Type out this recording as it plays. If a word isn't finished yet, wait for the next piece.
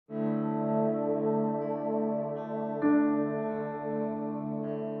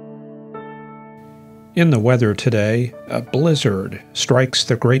In the weather today, a blizzard strikes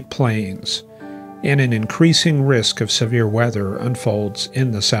the Great Plains, and an increasing risk of severe weather unfolds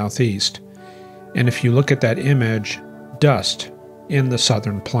in the southeast. And if you look at that image, dust in the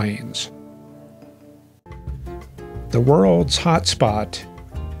southern plains. The world's hotspot,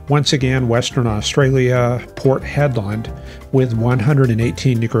 once again Western Australia, Port Hedland, with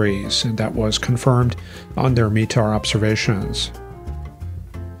 118 degrees, and that was confirmed on their METAR observations.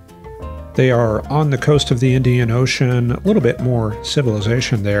 They are on the coast of the Indian Ocean, a little bit more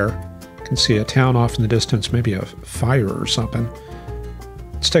civilization there. You can see a town off in the distance, maybe a fire or something.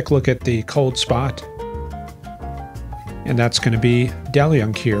 Let's take a look at the cold spot. And that's going to be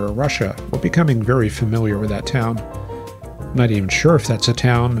Dalyankir, Russia. We're becoming very familiar with that town. I'm not even sure if that's a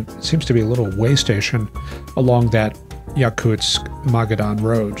town. It seems to be a little way station along that Yakutsk-Magadan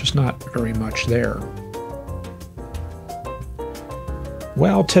road, just not very much there.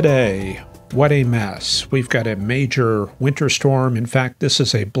 Well, today, what a mess. We've got a major winter storm. In fact, this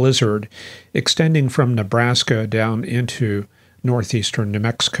is a blizzard extending from Nebraska down into northeastern New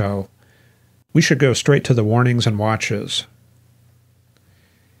Mexico. We should go straight to the warnings and watches.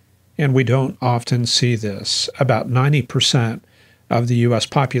 And we don't often see this. About 90% of the U.S.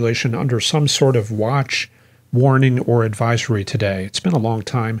 population under some sort of watch, warning, or advisory today. It's been a long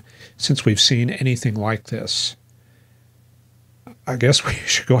time since we've seen anything like this. I guess we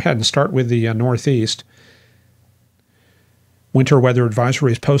should go ahead and start with the Northeast. Winter weather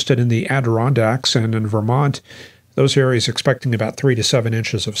advisory is posted in the Adirondacks and in Vermont. Those areas expecting about 3 to 7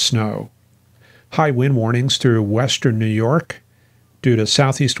 inches of snow. High wind warnings through western New York due to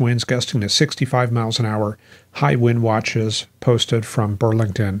southeast winds gusting to 65 miles an hour. High wind watches posted from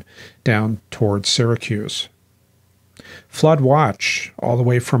Burlington down towards Syracuse. Flood watch all the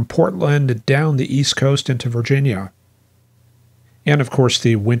way from Portland down the east coast into Virginia. And, of course,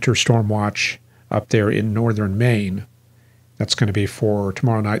 the winter storm watch up there in northern Maine. That's going to be for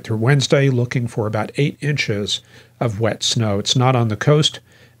tomorrow night through Wednesday, looking for about 8 inches of wet snow. It's not on the coast,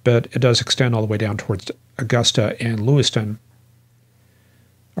 but it does extend all the way down towards Augusta and Lewiston.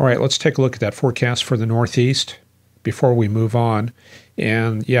 All right, let's take a look at that forecast for the Northeast before we move on.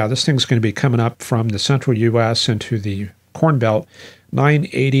 And, yeah, this thing's going to be coming up from the central U.S. into the Corn Belt.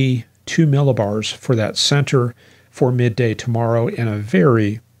 982 millibars for that center for midday tomorrow in a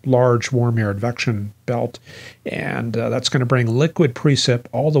very large warm air advection belt. And that's going to bring liquid precip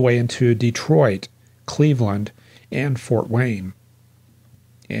all the way into Detroit, Cleveland, and Fort Wayne.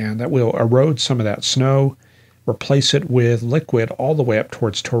 And that will erode some of that snow, replace it with liquid all the way up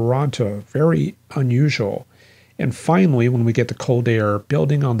towards Toronto. Very unusual. And finally, when we get the cold air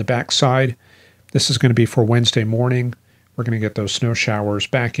building on the backside, this is going to be for Wednesday morning. We're going to get those snow showers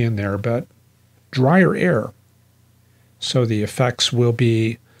back in there, but drier air. So the effects will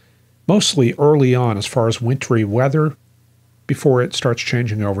be mostly early on as far as wintry weather before it starts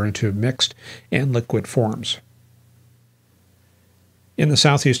changing over into mixed and liquid forms. In the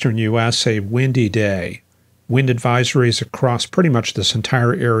southeastern U.S., a windy day. Wind advisories across pretty much this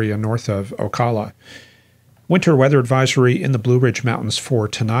entire area north of Ocala. Winter weather advisory in the Blue Ridge Mountains for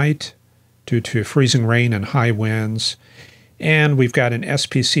tonight due to freezing rain and high winds. And we've got an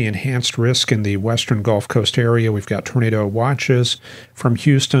SPC enhanced risk in the western Gulf Coast area. We've got tornado watches from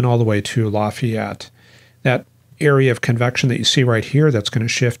Houston all the way to Lafayette. That area of convection that you see right here, that's going to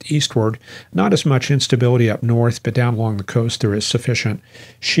shift eastward. Not as much instability up north, but down along the coast there is sufficient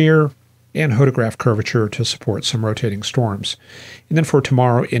shear and hodograph curvature to support some rotating storms. And then for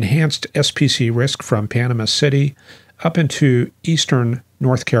tomorrow, enhanced SPC risk from Panama City up into eastern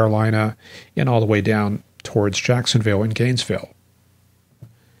North Carolina and all the way down towards Jacksonville and Gainesville.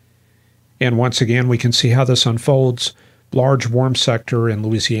 And once again, we can see how this unfolds. Large warm sector in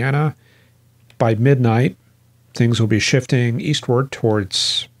Louisiana. By midnight, things will be shifting eastward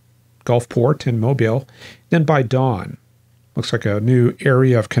towards Gulfport and Mobile. Then by dawn, looks like a new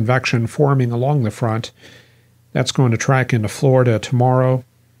area of convection forming along the front. That's going to track into Florida tomorrow.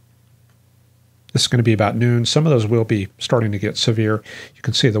 This is going to be about noon. Some of those will be starting to get severe. You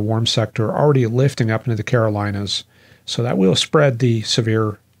can see the warm sector already lifting up into the Carolinas. So that will spread the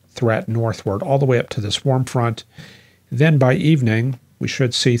severe threat northward all the way up to this warm front. Then by evening, we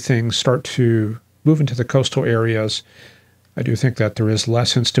should see things start to move into the coastal areas. I do think that there is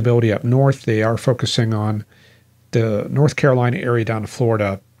less instability up north. They are focusing on the North Carolina area down to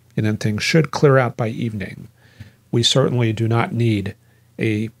Florida, and then things should clear out by evening. We certainly do not need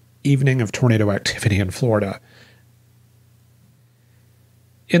a evening of tornado activity in Florida.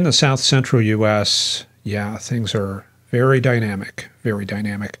 In the south central U.S., yeah, things are very dynamic, very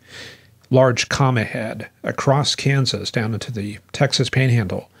dynamic. Large comma head across Kansas down into the Texas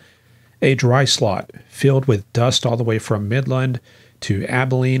Panhandle. a dry slot filled with dust all the way from Midland to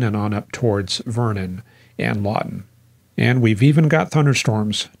Abilene and on up towards Vernon and Lawton. And we've even got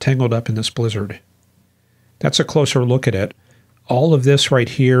thunderstorms tangled up in this blizzard. That's a closer look at it. All of this right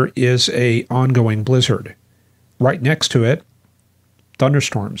here is an ongoing blizzard. Right next to it,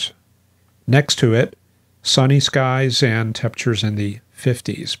 thunderstorms. Next to it, sunny skies and temperatures in the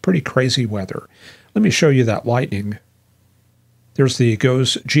 50s. Pretty crazy weather. Let me show you that lightning. There's the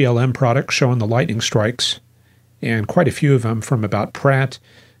GOES GLM product showing the lightning strikes, and quite a few of them from about Pratt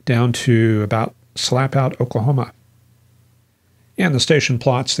down to about Slapout, Oklahoma. And the station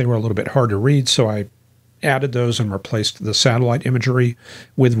plots, they were a little bit hard to read, so I added those and replaced the satellite imagery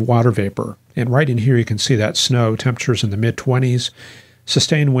with water vapor. And right in here you can see that snow, temperatures in the mid-20s,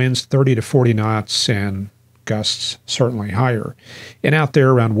 sustained winds 30 to 40 knots, and gusts certainly higher. And out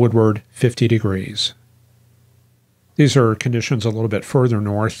there around Woodward, 50 degrees. These are conditions a little bit further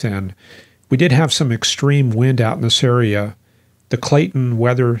north, and we did have some extreme wind out in this area. The Clayton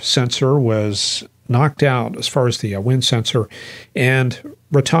weather sensor was knocked out as far as the wind sensor, and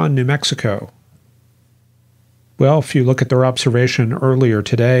Raton, New Mexico. Well, if you look at their observation earlier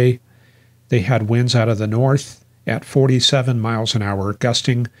today, they had winds out of the north at 47 miles an hour,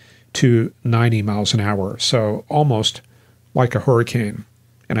 gusting to 90 miles an hour, so almost like a hurricane.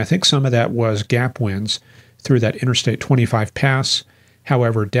 And I think some of that was gap winds through that Interstate 25 pass.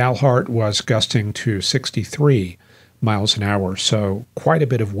 However, Dalhart was gusting to 63 miles an hour, so quite a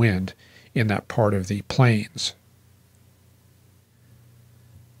bit of wind in that part of the plains.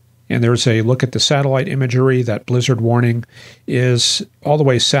 And there's a look at the satellite imagery. That blizzard warning is all the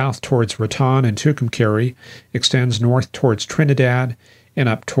way south towards Raton and Tucumcari, extends north towards Trinidad, and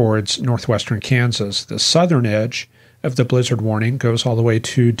up towards northwestern Kansas. The southern edge of the blizzard warning goes all the way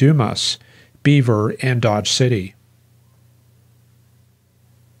to Dumas, Beaver, and Dodge City.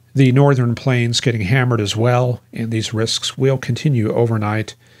 The northern plains getting hammered as well, and these risks will continue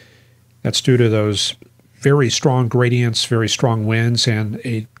overnight. That's due to those very strong gradients, very strong winds, and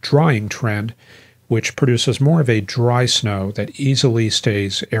a drying trend, which produces more of a dry snow that easily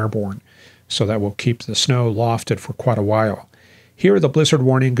stays airborne. So that will keep the snow lofted for quite a while. Here, the blizzard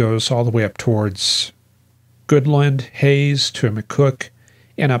warning goes all the way up towards Goodland, Hayes, to McCook,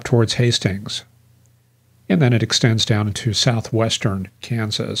 and up towards Hastings. And then it extends down into southwestern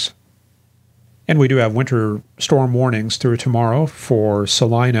Kansas. And we do have winter storm warnings through tomorrow for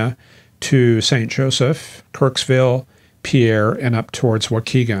Salina to St. Joseph, Kirksville, Pierre, and up towards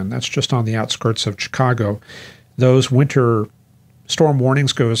Waukegan. That's just on the outskirts of Chicago. Those winter storm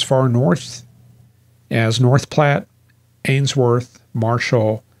warnings go as far north as North Platte, Ainsworth,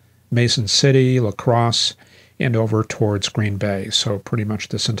 Marshall, Mason City, La Crosse, and over towards Green Bay. So pretty much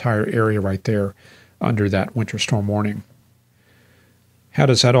this entire area right there under that winter storm warning. How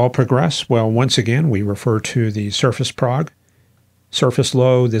does that all progress? Well, once again, we refer to the surface prog. Surface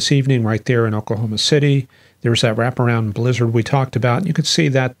low this evening right there in Oklahoma City. There's that wraparound blizzard we talked about. And you can see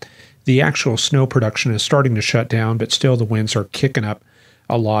that the actual snow production is starting to shut down, but still the winds are kicking up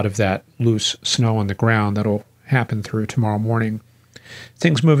a lot of that loose snow on the ground. That'll happen through tomorrow morning.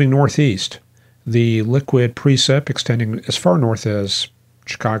 Things moving northeast. The liquid precip extending as far north as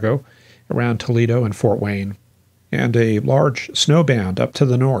Chicago, around Toledo and Fort Wayne, and a large snow band up to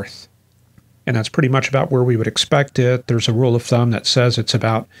the north. And that's pretty much about where we would expect it. There's a rule of thumb that says it's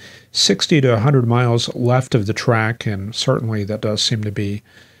about 60 to 100 miles left of the track, and certainly that does seem to be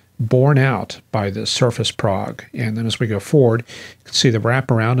borne out by the surface prog. And then as we go forward, you can see the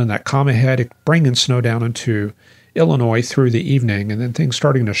wraparound and that comma head bringing snow down into Illinois through the evening, and then things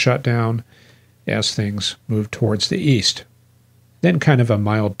starting to shut down as things move towards the east. Then kind of a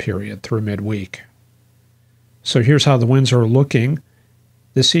mild period through midweek. So here's how the winds are looking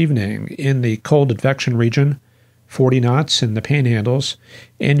this evening in the cold advection region, 40 knots in the panhandles,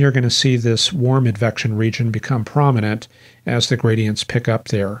 and you're going to see this warm advection region become prominent as the gradients pick up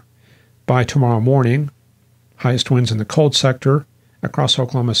there. By tomorrow morning, highest winds in the cold sector across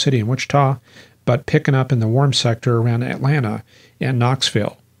Oklahoma City and Wichita, but picking up in the warm sector around Atlanta and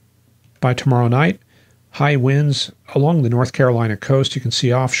Knoxville. By tomorrow night, high winds along the North Carolina coast. You can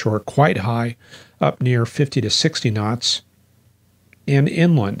see offshore quite high, up near 50 to 60 knots. And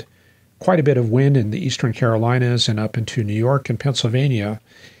inland, quite a bit of wind in the eastern Carolinas and up into New York and Pennsylvania.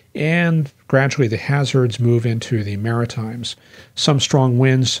 And gradually the hazards move into the Maritimes. Some strong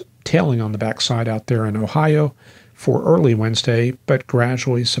winds tailing on the backside out there in Ohio for early Wednesday, but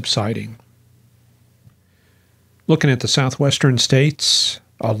gradually subsiding. Looking at the southwestern states,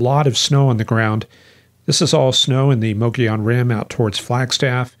 a lot of snow on the ground. This is all snow in the Mogollon Rim out towards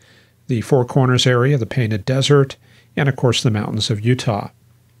Flagstaff, the Four Corners area, the Painted Desert, and of course the mountains of Utah.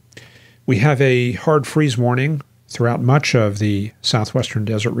 We have a hard freeze warning throughout much of the southwestern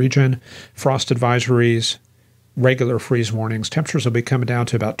desert region, frost advisories, regular freeze warnings. Temperatures will be coming down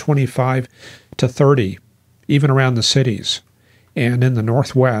to about 25 to 30, even around the cities. And in the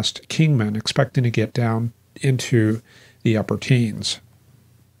northwest, Kingman expecting to get down into the upper teens.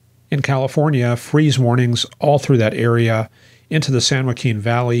 In California, freeze warnings all through that area, into the San Joaquin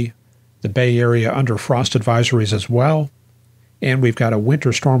Valley, the Bay Area under frost advisories as well. And we've got a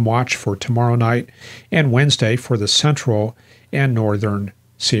winter storm watch for tomorrow night and Wednesday for the central and northern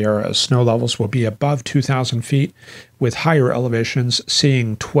Sierras. Snow levels will be above 2,000 feet, with higher elevations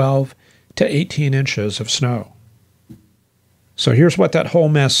seeing 12 to 18 inches of snow. So here's what that whole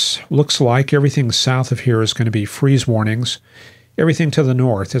mess looks like. Everything south of here is going to be freeze warnings. Everything to the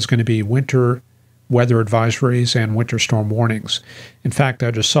north is going to be winter weather advisories and winter storm warnings. In fact,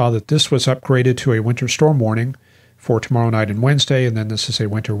 I just saw that this was upgraded to a winter storm warning for tomorrow night and Wednesday, and then this is a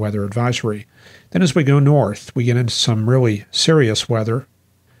winter weather advisory. Then as we go north, we get into some really serious weather.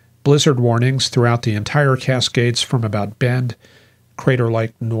 Blizzard warnings throughout the entire Cascades from about Bend, Crater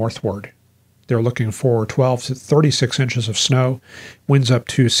Lake northward. They're looking for 12 to 36 inches of snow, winds up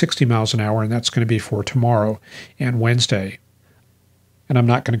to 60 miles an hour, and that's going to be for tomorrow and Wednesday. And I'm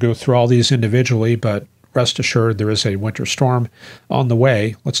not going to go through all these individually, but rest assured there is a winter storm on the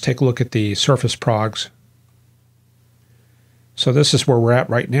way. Let's take a look at the surface progs. So this is where we're at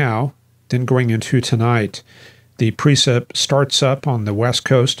right now. Then going into tonight, the precip starts up on the west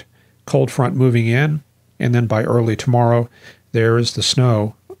coast, cold front moving in, and then by early tomorrow, there is the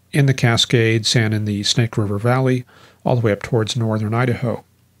snow in the Cascades and in the Snake River Valley, all the way up towards northern Idaho.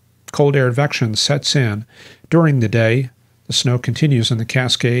 Cold air advection sets in during the day. The snow continues in the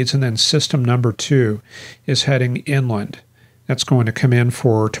Cascades, and then system number 2 is heading inland. That's going to come in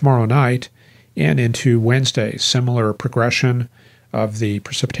for tomorrow night and into Wednesday. Similar progression of the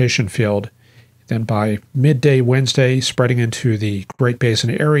precipitation field. Then by midday Wednesday, spreading into the Great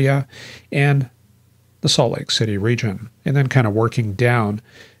Basin area and the Salt Lake City region, and then kind of working down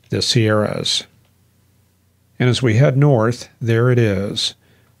the Sierras. And as we head north, there it is.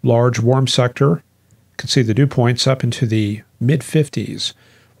 Large warm sector. You can see the dew points up into the mid-50s.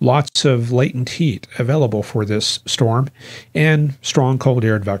 Lots of latent heat available for this storm, and strong cold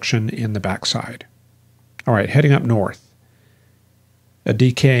air advection in the backside. All right, heading up north. A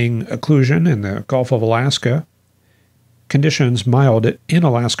decaying occlusion in the Gulf of Alaska. Conditions mild in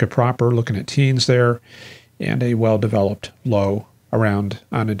Alaska proper, looking at teens there, and a well-developed low around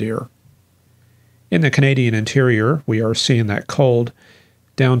Anadir. In the Canadian interior, we are seeing that cold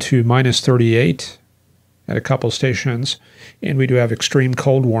down to minus 38 at a couple stations, and we do have extreme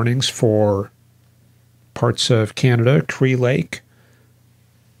cold warnings for parts of Canada, Cree Lake,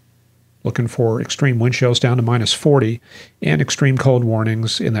 looking for extreme wind chills down to minus 40, and extreme cold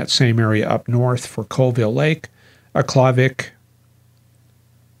warnings in that same area up north for Colville Lake, Aklavik,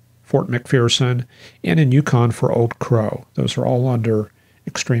 Fort McPherson, and in Yukon for Old Crow. Those are all under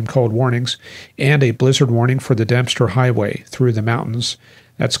extreme cold warnings, and a blizzard warning for the Dempster Highway through the mountains.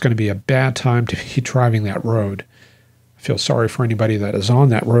 That's going to be a bad time to be driving that road. I feel sorry for anybody that is on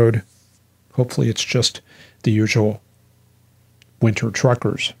that road. Hopefully it's just the usual winter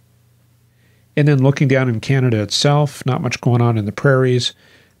truckers. And then looking down in Canada itself, not much going on in the prairies,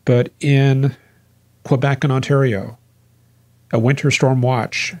 but in Quebec and Ontario, a winter storm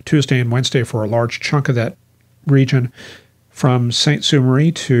watch Tuesday and Wednesday for a large chunk of that region from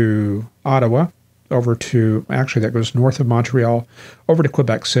Saint-Sue-Marie to Ottawa, over to, actually that goes north of Montreal, over to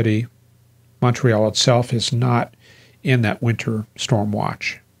Quebec City. Montreal itself is not in that winter storm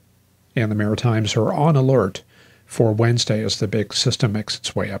watch. And the Maritimes are on alert for Wednesday as the big system makes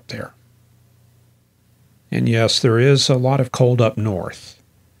its way up there. And yes, there is a lot of cold up north.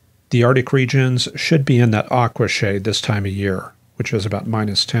 The Arctic regions should be in that aqua shade this time of year, which is about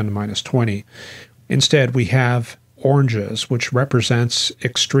minus 10 to minus 20. Instead, we have oranges, which represents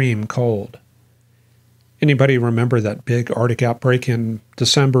extreme cold. Anybody remember that big Arctic outbreak in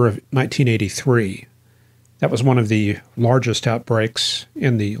December of 1983? That was one of the largest outbreaks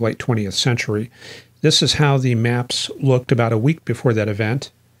in the late 20th century. This is how the maps looked about a week before that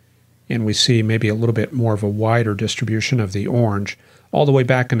event, and we see maybe a little bit more of a wider distribution of the orange all the way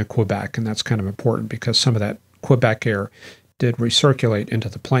back into Quebec, and that's kind of important because some of that Quebec air did recirculate into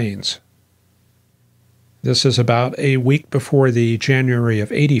the plains. This is about a week before the January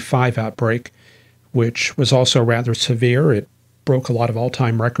of 85 outbreak, which was also rather severe. It broke a lot of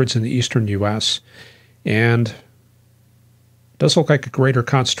all-time records in the eastern U.S., and does look like a greater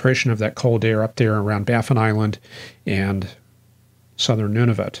concentration of that cold air up there around Baffin Island and southern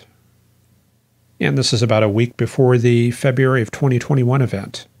Nunavut. And this is about a week before the February of 2021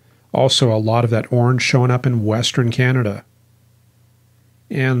 event. Also, a lot of that orange showing up in western Canada.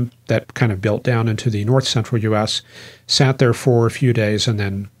 And that kind of built down into the north-central U.S., sat there for a few days, and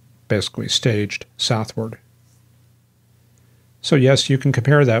then basically staged southward. So yes, you can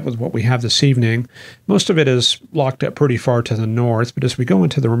compare that with what we have this evening. Most of it is locked up pretty far to the north, but as we go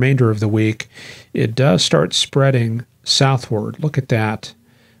into the remainder of the week, it does start spreading southward. Look at that.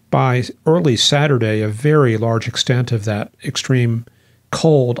 By early Saturday, a very large extent of that extreme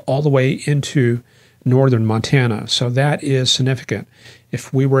cold all the way into northern Montana. So that is significant.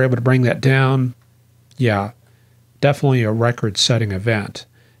 If we were able to bring that down, yeah, definitely a record-setting event.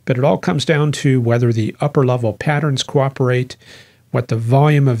 But it all comes down to whether the upper-level patterns cooperate, what the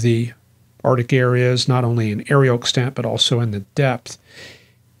volume of the Arctic air is, not only in aerial extent, but also in the depth.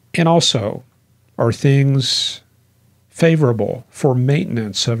 And also, are things favorable for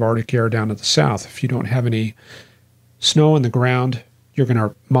maintenance of Arctic air down to the south? If you don't have any snow on the ground, you're going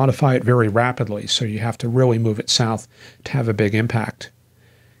to modify it very rapidly, so you have to really move it south to have a big impact.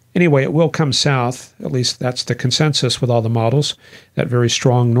 Anyway, it will come south, at least that's the consensus with all the models, that very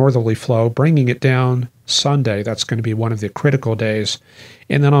strong northerly flow, bringing it down Sunday. That's going to be one of the critical days.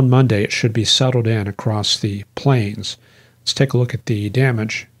 And then on Monday, it should be settled in across the plains. Let's take a look at the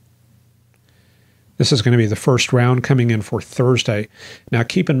damage. This is going to be the first round coming in for Thursday. Now,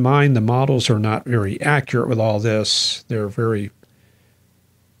 keep in mind the models are not very accurate with all this. They're very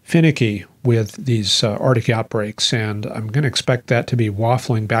finicky with these Arctic outbreaks, and I'm going to expect that to be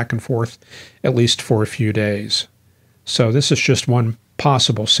waffling back and forth at least for a few days. So this is just one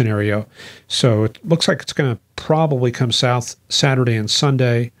possible scenario. So it looks like it's going to probably come south Saturday and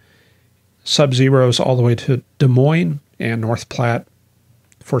Sunday, sub-zeros all the way to Des Moines and North Platte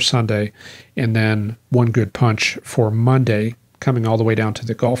for Sunday, and then one good punch for Monday, coming all the way down to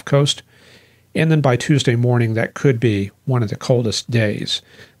the Gulf Coast. And then by Tuesday morning, that could be one of the coldest days.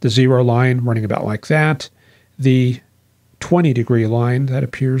 The 0 line running about like that. The 20-degree line, that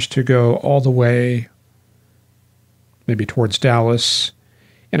appears to go all the way maybe towards Dallas.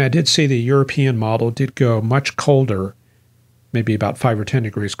 And I did see the European model did go much colder, maybe about 5 or 10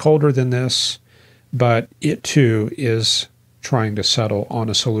 degrees colder than this, but it too is trying to settle on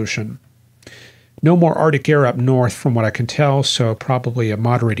a solution. No more Arctic air up north from what I can tell, so probably a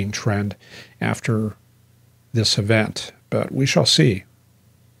moderating trend after this event, but we shall see.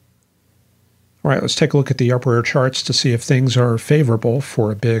 All right, let's take a look at the upper air charts to see if things are favorable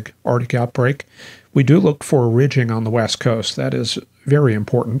for a big Arctic outbreak. We do look for ridging on the west coast. That is very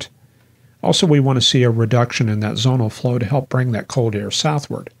important. Also, we want to see a reduction in that zonal flow to help bring that cold air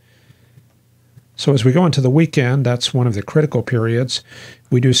southward. So as we go into the weekend, that's one of the critical periods.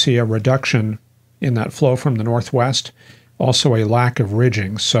 We do see a reduction in that flow from the northwest, also a lack of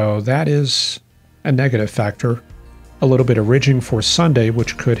ridging. So that is a negative factor. A little bit of ridging for Sunday,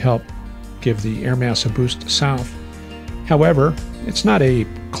 which could help give the air mass a boost south. However, it's not a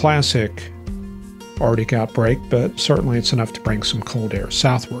classic Arctic outbreak, but certainly it's enough to bring some cold air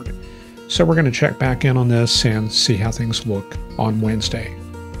southward. So we're going to check back in on this and see how things look on Wednesday.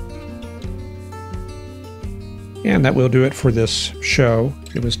 And that will do it for this show.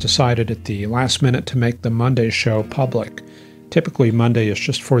 It was decided at the last minute to make the Monday show public. Typically, Monday is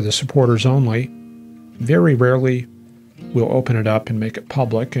just for the supporters only. Very rarely we'll open it up and make it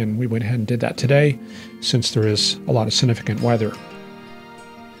public, and we went ahead and did that today since there is a lot of significant weather.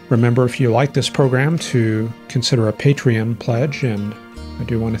 Remember, if you like this program, to consider a Patreon pledge, and I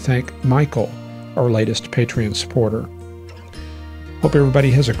do want to thank Michael, our latest Patreon supporter. Hope everybody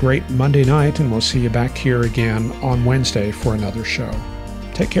has a great Monday night, and we'll see you back here again on Wednesday for another show.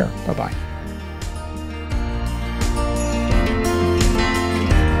 Take care. Bye-bye.